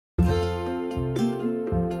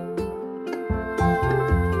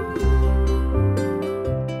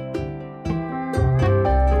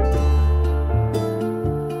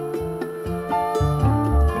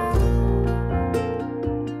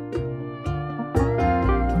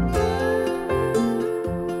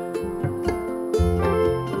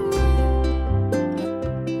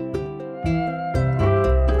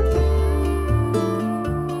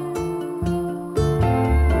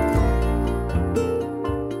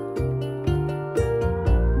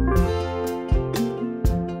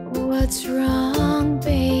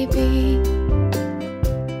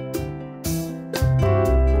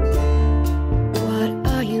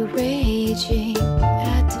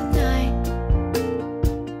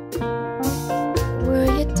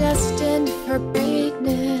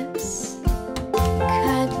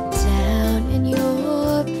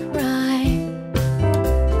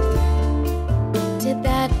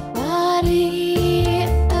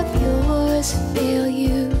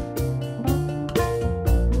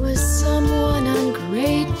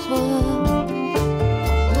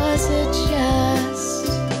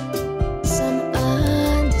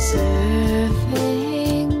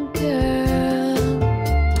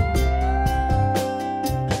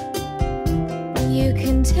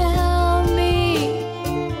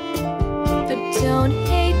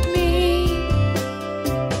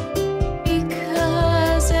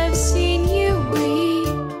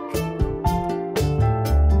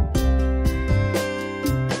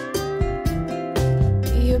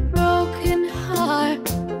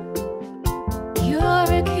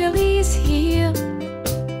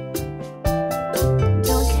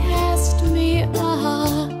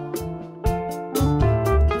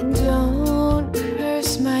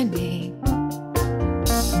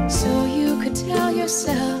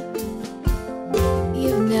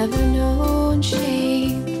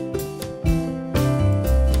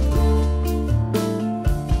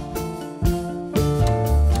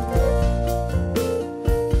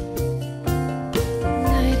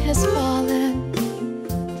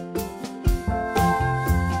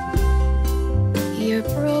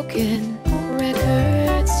broken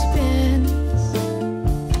record spins.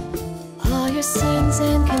 All your sins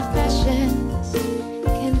and confessions,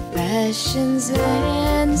 confessions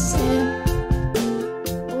and sin.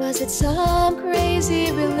 Was it some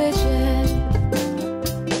crazy religion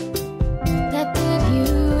that did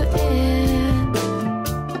you in?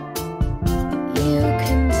 You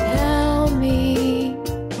can tell me.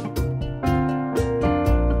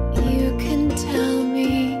 You can tell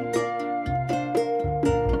me.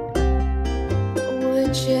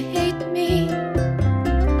 Would you hate me?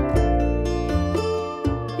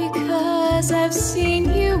 Because I've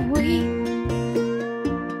seen you weep.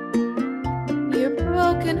 Your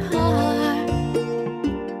broken heart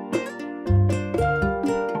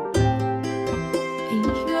and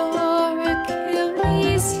your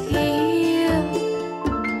Achilles heel.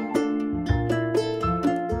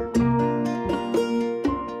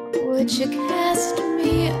 Would you cast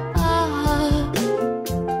me off?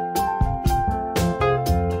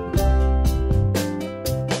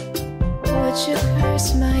 Would you curse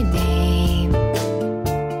my name?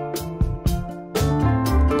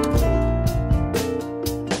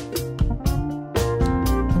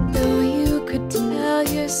 Though you could tell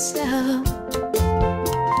yourself